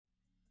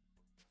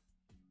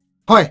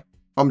Hi,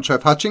 I'm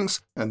Trev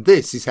Hutchings, and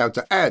this is how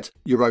to add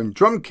your own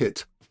drum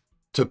kit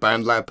to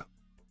Bandlab.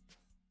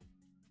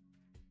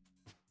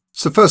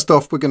 So first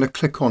off, we're going to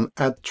click on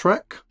Add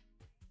Track.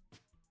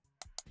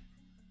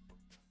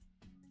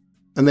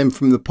 And then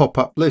from the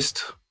pop-up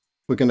list,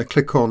 we're going to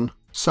click on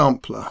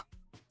Sampler.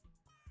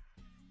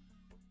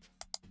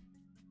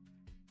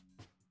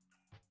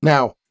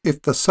 Now,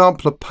 if the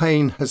Sampler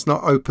pane has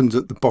not opened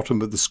at the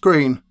bottom of the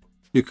screen,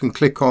 you can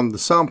click on the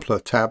Sampler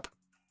tab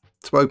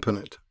to open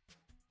it.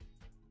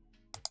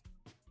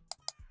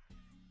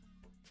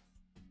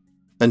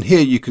 And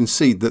here you can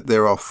see that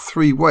there are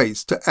 3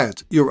 ways to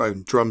add your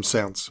own drum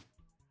sounds.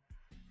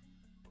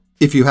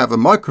 If you have a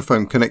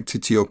microphone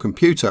connected to your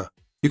computer,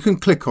 you can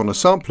click on a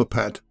sampler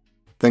pad,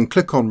 then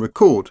click on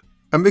Record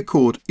and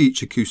record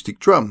each acoustic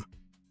drum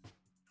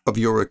of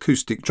your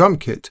acoustic drum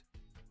kit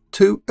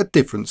to a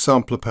different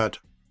sampler pad.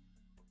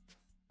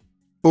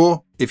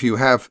 Or if you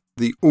have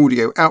the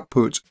audio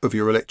output of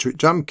your electric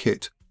drum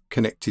kit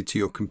connected to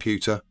your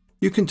computer,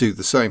 you can do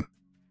the same.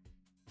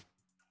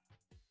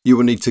 You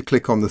will need to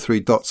click on the 3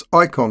 dots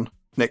icon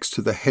next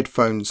to the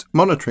headphones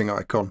monitoring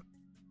icon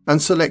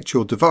and select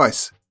your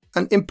device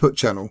and input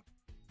channel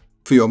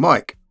for your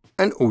mic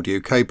and audio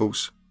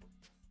cables.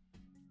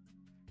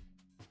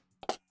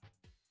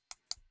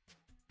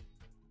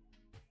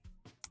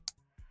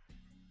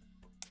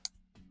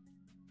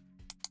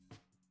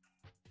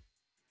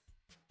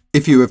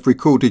 If you have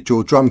recorded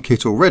your drum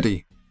kit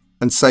already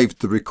and saved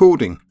the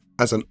recording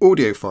as an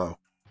audio file,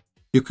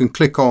 you can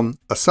click on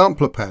a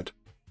sampler pad,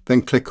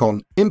 then click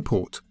on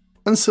Import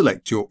and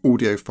select your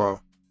audio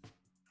file.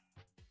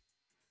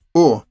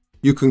 Or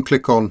you can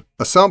click on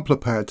a sampler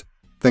pad,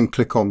 then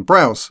click on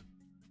Browse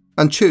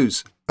and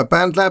choose a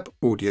Bandlab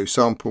audio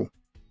sample.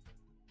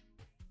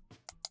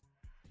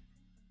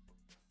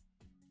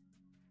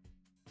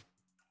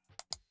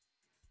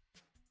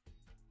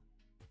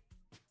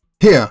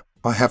 Here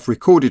I have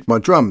recorded my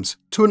drums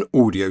to an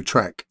audio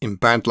track in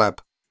Bandlab.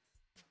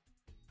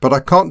 But I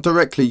can't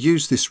directly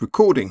use this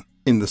recording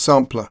in the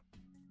sampler.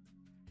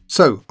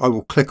 So I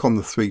will click on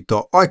the 3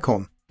 dot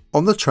icon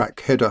on the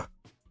track header.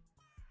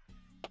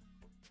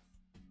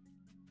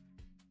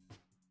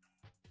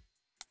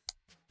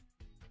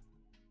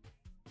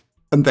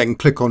 And then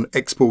click on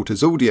Export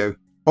as Audio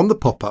on the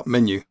pop-up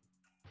menu.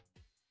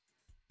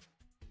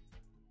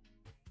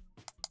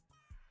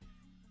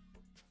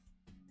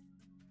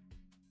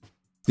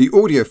 The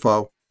audio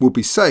file will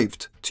be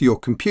saved to your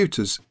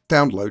computer's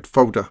download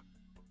folder.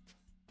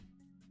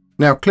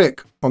 Now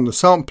click on the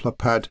sampler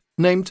pad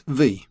named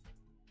V.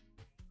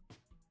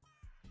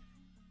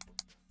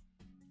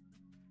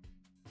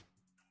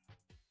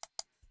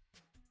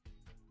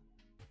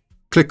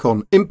 Click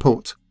on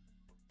Import.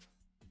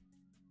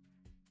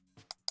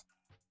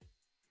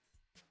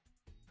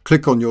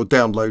 Click on your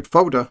download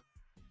folder.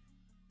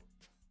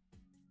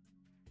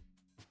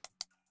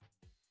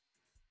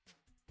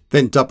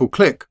 Then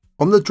double-click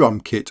on the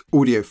drum kit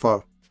audio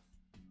file.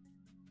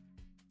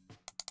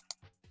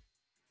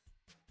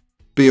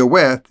 Be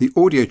aware the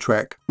audio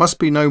track must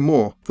be no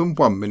more than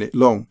 1 minute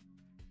long.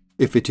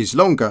 If it is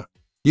longer,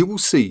 you will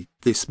see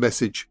this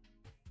message.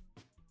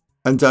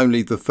 And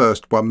only the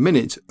first 1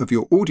 minute of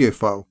your audio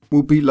file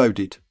will be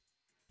loaded.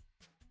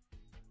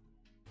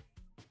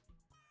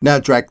 Now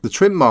drag the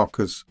trim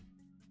markers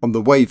on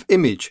the wave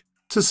image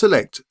to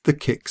select the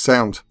kick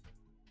sound.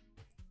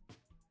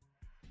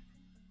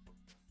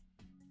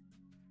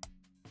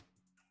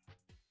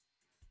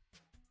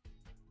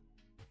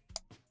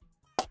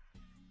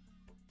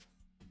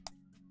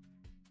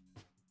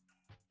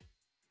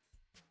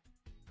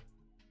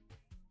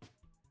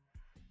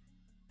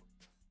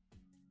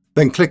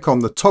 Then click on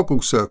the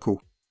toggle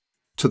circle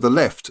to the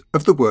left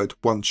of the word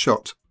One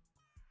Shot.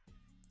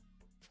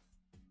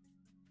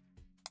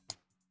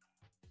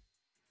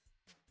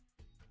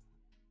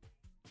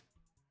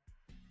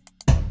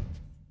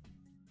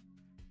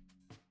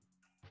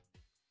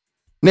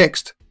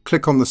 Next,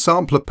 click on the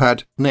sampler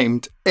pad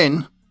named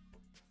N.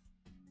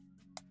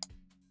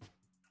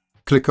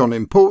 Click on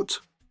Import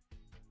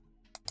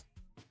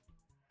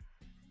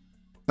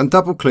and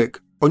double-click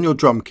on your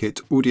drum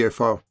kit audio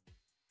file.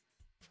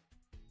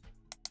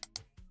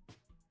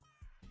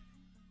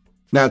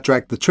 Now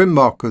drag the trim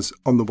markers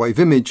on the wave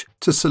image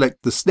to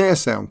select the snare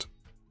sound.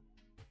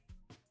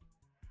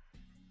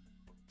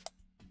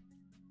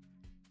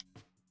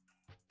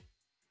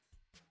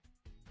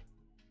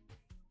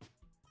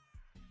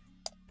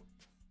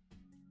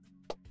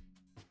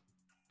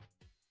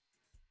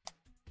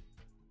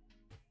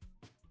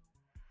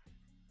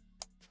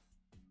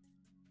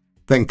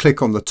 Then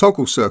click on the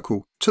toggle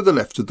circle to the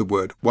left of the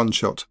word One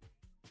Shot.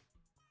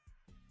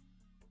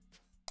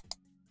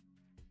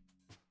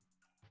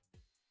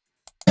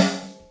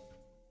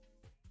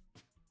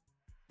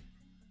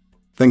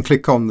 Then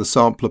click on the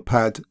sampler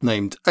pad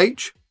named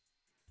H.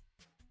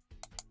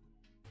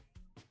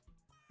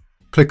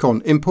 Click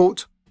on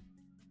Import.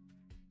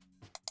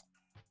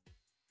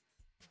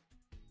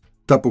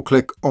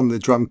 Double-click on the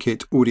drum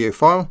kit audio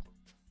file.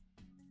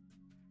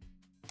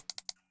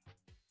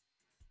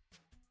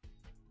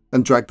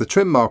 and drag the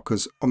trim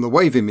markers on the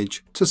wave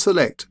image to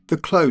select the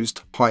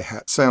closed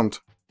hi-hat sound.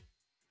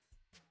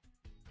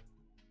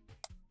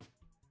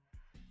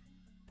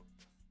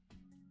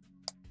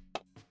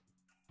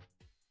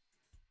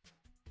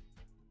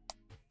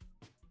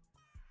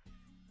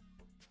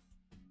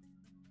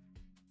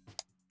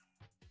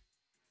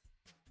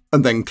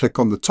 And then click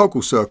on the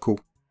toggle circle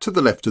to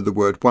the left of the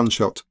word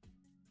one-shot.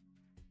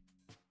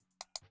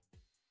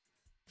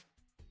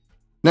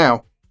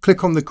 Now,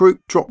 click on the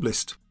group drop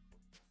list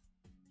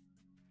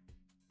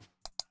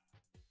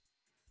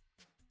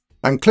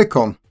and click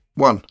on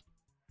 1.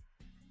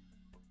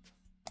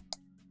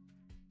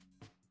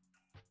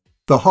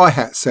 The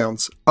hi-hat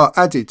sounds are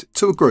added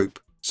to a group,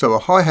 so a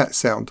hi-hat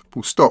sound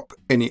will stop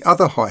any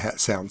other hi-hat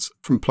sounds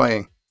from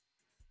playing.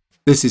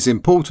 This is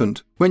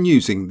important when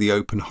using the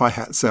open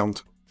hi-hat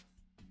sound.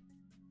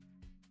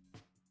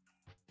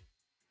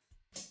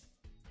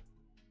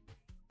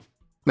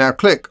 Now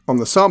click on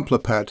the sampler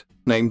pad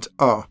named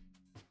R.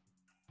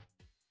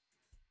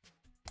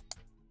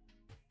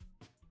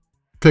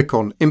 Click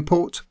on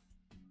Import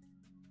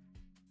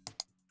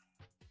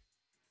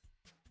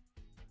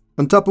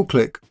and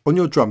double-click on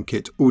your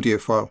drumkit audio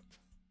file.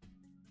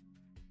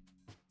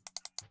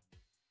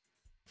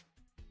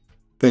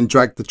 Then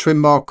drag the trim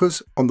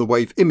markers on the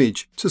wave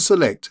image to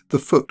select the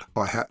foot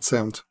hi-hat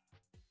sound.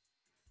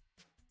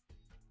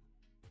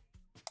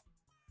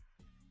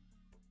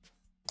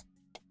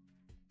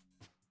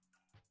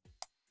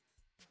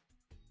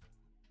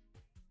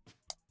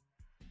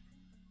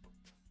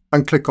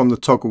 And click on the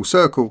toggle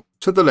circle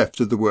to the left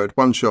of the word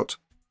one-shot.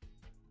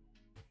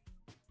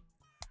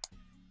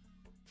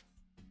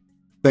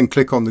 Then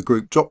click on the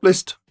group drop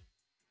list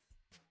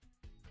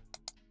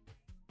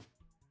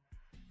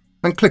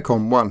and click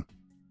on 1.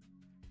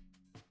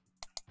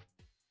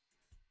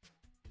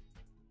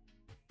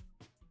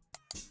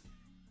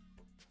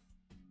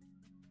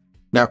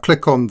 Now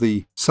click on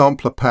the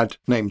sampler pad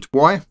named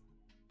Y.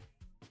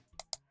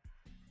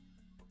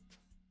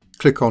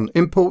 Click on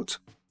Import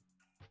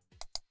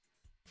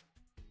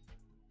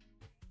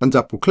and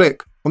double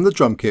click on the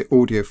drumkit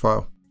audio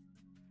file.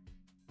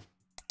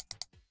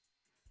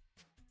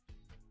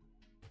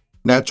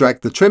 Now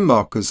drag the trim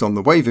markers on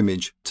the wave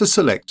image to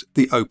select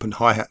the open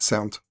hi-hat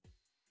sound.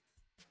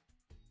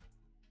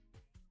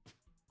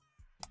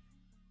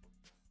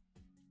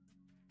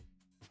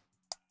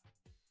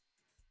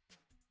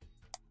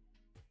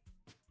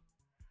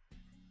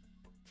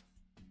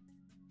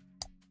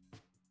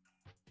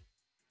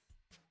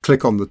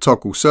 Click on the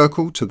toggle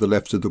circle to the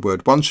left of the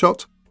word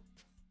one-shot.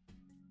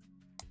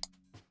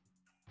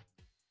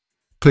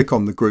 Click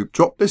on the group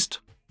drop list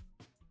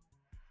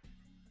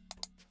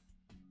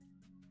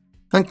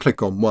and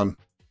click on 1.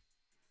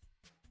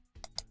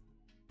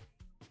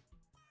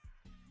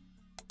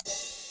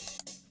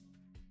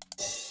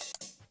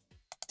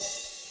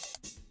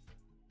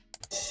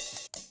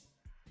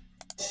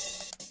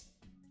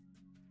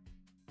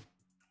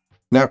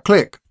 Now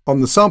click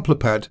on the sampler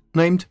pad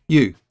named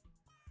U.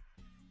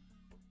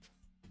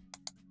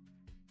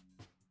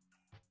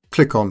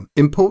 Click on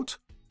Import,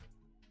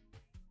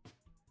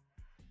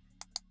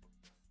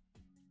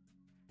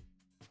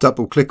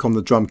 double click on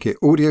the drumkit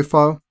audio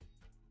file,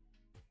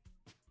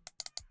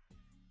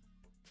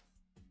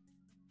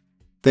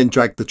 then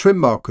drag the trim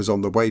markers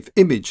on the wave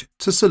image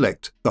to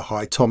select the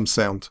high tom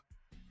sound.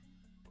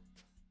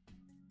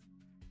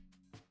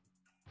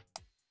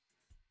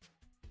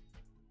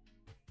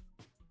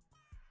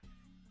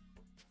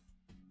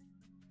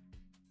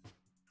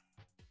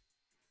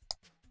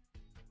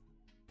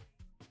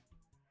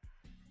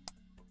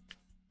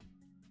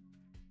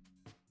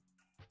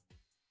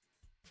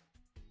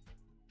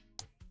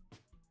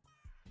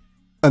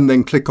 And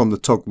then click on the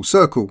toggle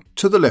circle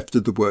to the left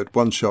of the word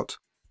one-shot.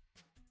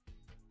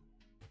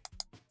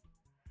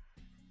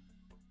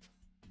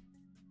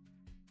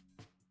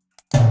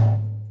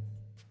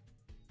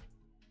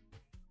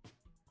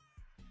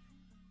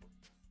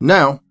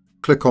 Now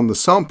click on the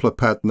sampler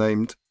pad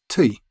named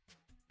T.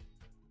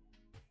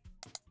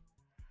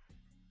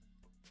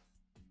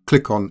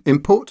 Click on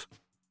Import,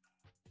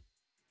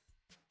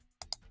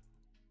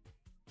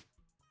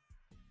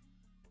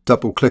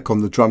 double click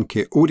on the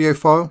drumkit audio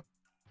file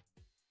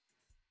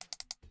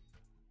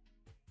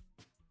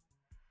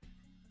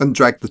and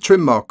drag the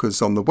trim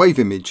markers on the wave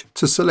image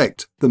to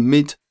select the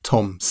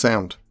mid-tom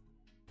sound.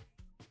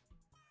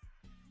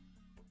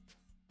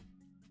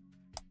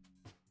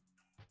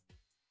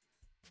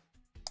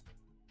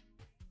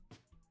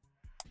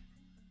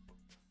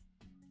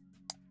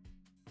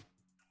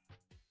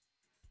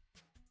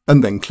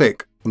 And then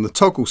click on the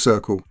toggle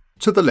circle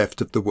to the left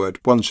of the word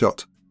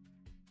one-shot.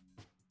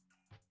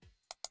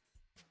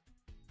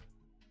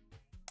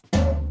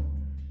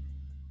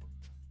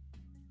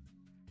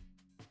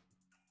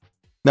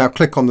 Now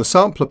click on the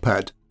sampler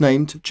pad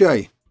named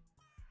J.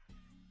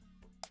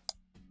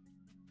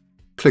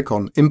 Click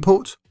on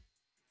Import,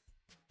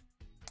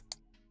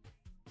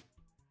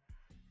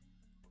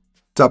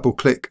 double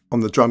click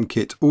on the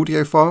drumkit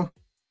audio file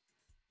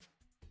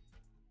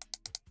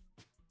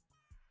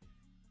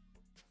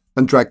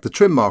and drag the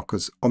trim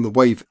markers on the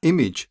wave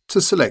image to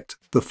select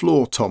the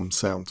floor tom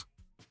sound.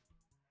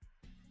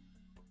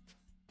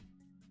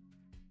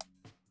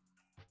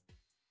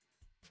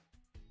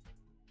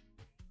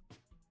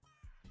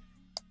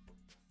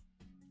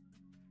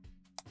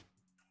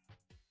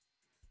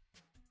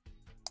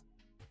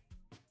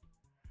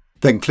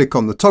 Then click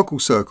on the toggle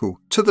circle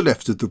to the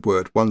left of the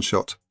word one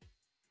shot.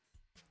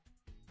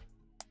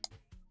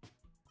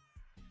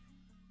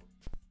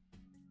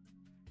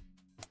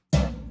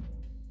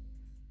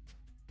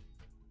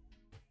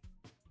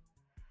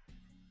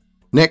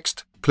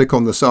 Next, click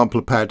on the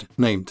sampler pad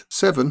named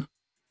 7.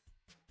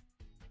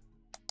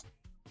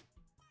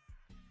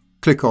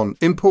 Click on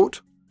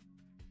Import.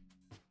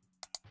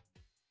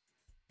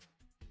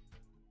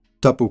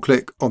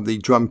 Double-click on the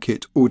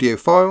drumkit audio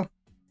file.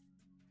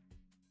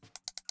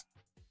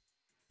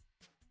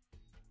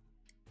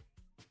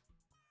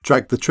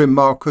 Drag the trim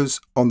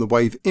markers on the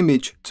wave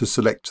image to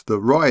select the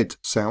ride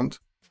sound.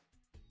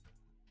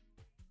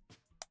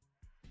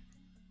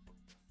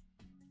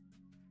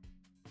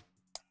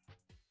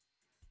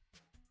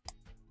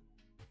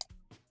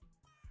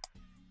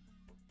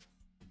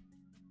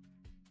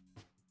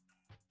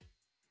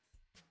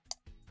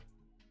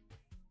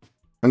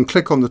 And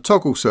click on the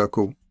toggle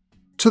circle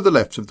to the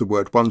left of the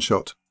word one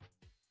shot.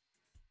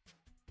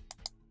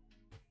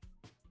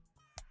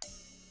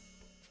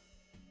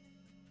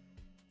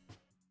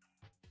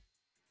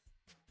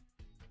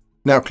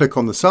 Now click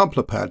on the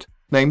sampler pad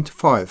named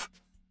 5.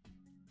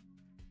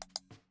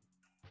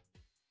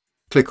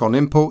 Click on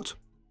Import.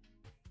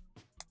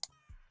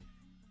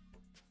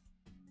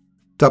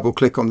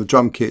 Double-click on the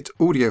drumkit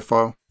audio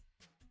file.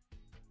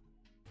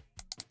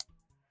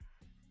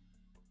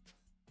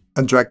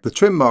 And drag the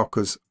trim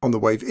markers on the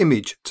wave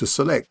image to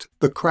select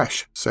the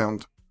crash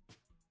sound.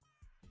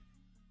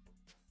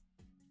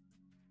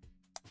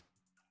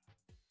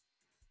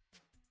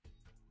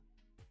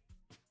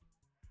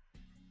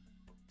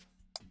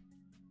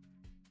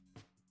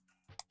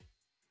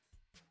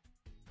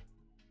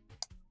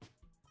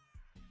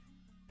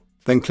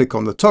 Then click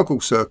on the toggle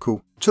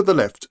circle to the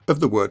left of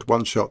the word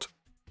one shot.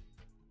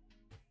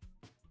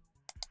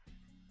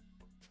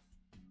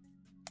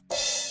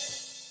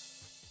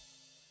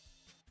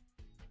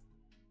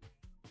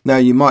 Now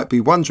you might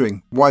be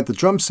wondering why the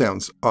drum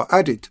sounds are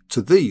added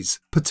to these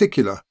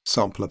particular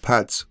sampler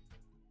pads.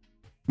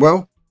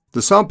 Well,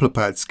 the sampler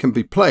pads can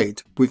be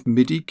played with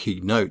MIDI key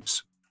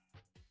notes.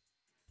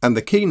 And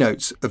the key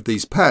notes of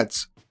these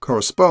pads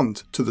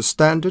correspond to the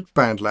standard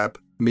Bandlab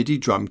MIDI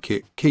drum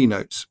kit key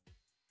notes.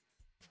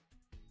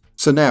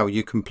 So now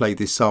you can play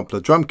this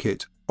sampler drum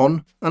kit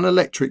on an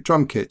electric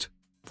drum kit,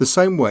 the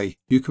same way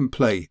you can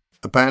play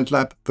a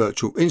Bandlab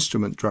virtual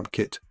instrument drum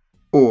kit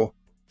or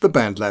the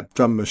Bandlab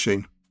drum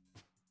machine.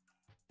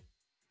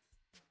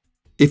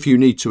 If you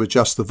need to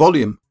adjust the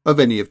volume of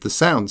any of the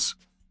sounds,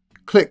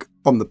 click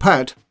on the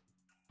pad,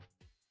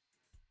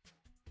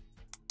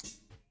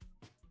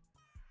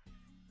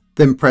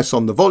 then press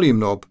on the volume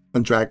knob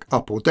and drag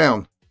up or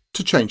down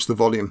to change the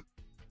volume.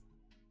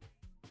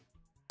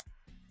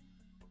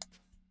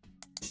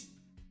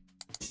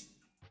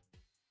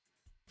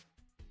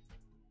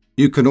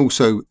 You can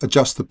also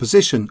adjust the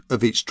position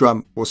of each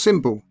drum or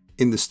cymbal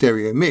in the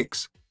stereo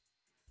mix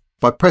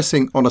by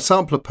pressing on a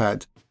sampler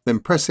pad,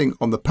 then pressing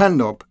on the pan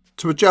knob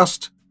to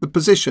adjust the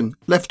position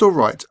left or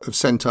right of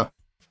center.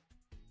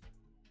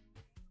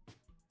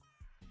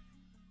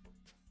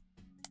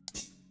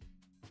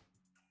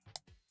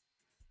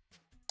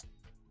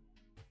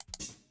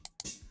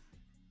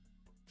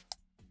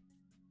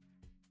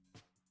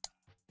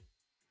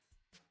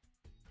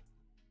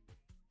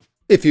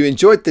 If you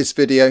enjoyed this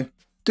video,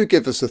 do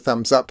give us a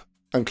thumbs up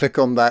and click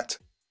on that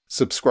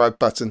subscribe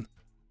button.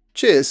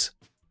 Cheers!